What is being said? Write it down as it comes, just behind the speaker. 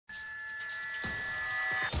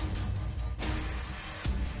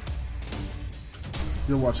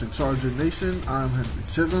You're watching Charger Nation. I'm Henry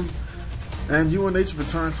Chisholm. And UNH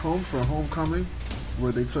returns home for a homecoming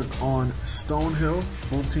where they took on Stonehill.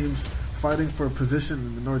 Both teams fighting for a position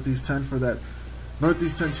in the Northeast 10 for that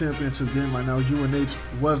Northeast 10 championship game. Right now, UNH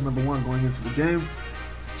was number one going into the game.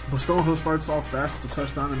 But Stonehill starts off fast with a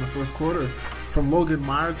touchdown in the first quarter from Logan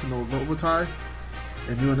Meyer to Noah Robitaille.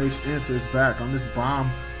 And UNH answers back on this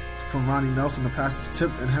bomb from Ronnie Nelson. The pass is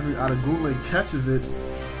tipped and Henry Adegunle catches it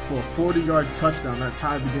for a 40-yard touchdown. That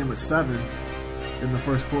tied the game at 7 in the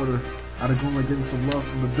first quarter. Adegunle getting some love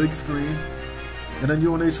from the big screen. And then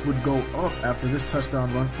UNH would go up after this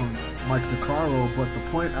touchdown run from Mike DeCaro, but the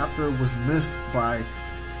point after was missed by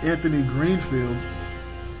Anthony Greenfield.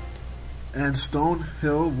 And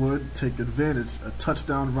Stonehill would take advantage. A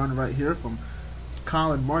touchdown run right here from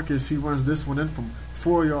Colin Marcus. He runs this one in from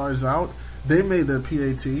 4 yards out. They made their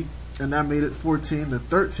PAT, and that made it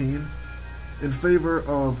 14-13 in favor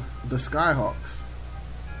of the Skyhawks.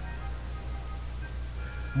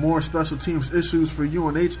 More special teams issues for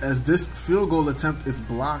UNH as this field goal attempt is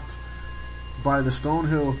blocked by the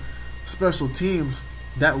Stonehill special teams.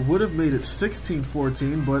 That would have made it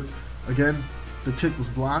 16-14, but again, the kick was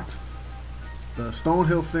blocked. The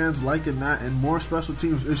Stonehill fans liking that, and more special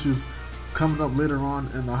teams issues coming up later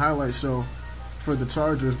on in the highlight show for the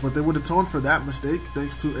Chargers. But they would atone for that mistake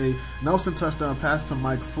thanks to a Nelson touchdown pass to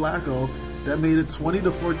Mike Flacco that made it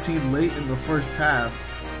 20-14 late in the first half.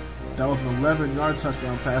 That was an 11-yard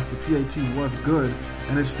touchdown pass. The PAT was good,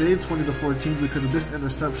 and it stayed 20-14 because of this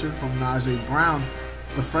interception from Najee Brown,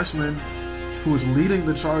 the freshman who was leading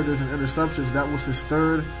the Chargers in interceptions. That was his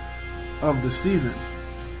third of the season.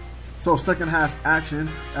 So second half action,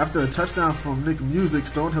 after a touchdown from Nick Music,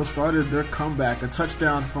 Stonehill started their comeback. A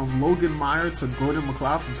touchdown from Logan Meyer to Gordon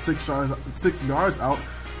McLeod from 6 yards out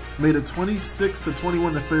made it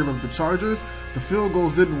 26-21 in favor of the Chargers. The field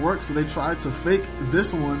goals didn't work, so they tried to fake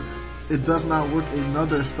this one. It does not work.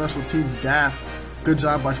 Another special teams gaffe. Good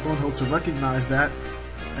job by Stonehill to recognize that.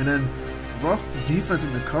 And then rough defense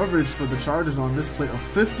in the coverage for the Chargers on this play. A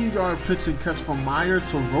 50-yard pitch and catch from Meyer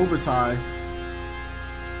to Robitaille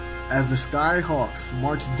as the Skyhawks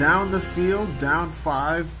march down the field, down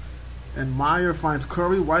 5, and Meyer finds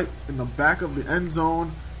Curry White in the back of the end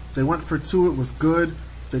zone. They went for 2. It was good.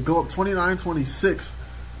 They go up 29-26.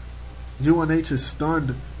 UNH is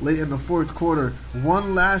stunned late in the fourth quarter.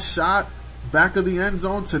 One last shot, back of the end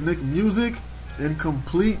zone to Nick Music,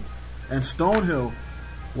 incomplete, and Stonehill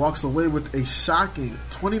walks away with a shocking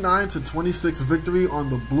 29-26 victory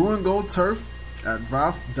on the blue and gold turf at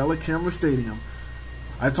Ralph Delacamera Stadium.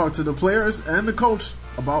 I talked to the players and the coach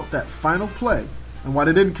about that final play and why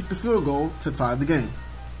they didn't kick the field goal to tie the game.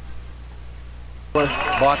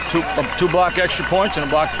 Two block extra points and a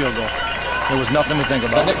blocked field goal. There was nothing to think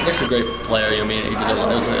about. Nick's a great player. I mean, it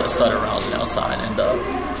was a stud around the outside, and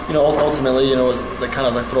ultimately, it was kind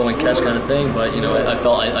of a throw and catch kind of thing. But I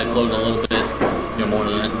felt I floated a little bit, more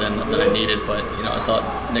than I needed. But I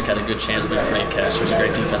thought Nick had a good chance to make a great catch. It was a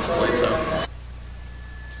great defensive play.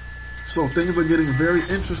 So things are getting very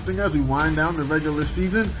interesting as we wind down the regular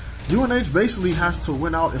season. UNH basically has to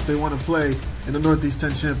win out if they want to play in the Northeast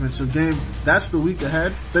 10 championship game. That's the week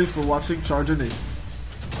ahead. Thanks for watching Charger Nation.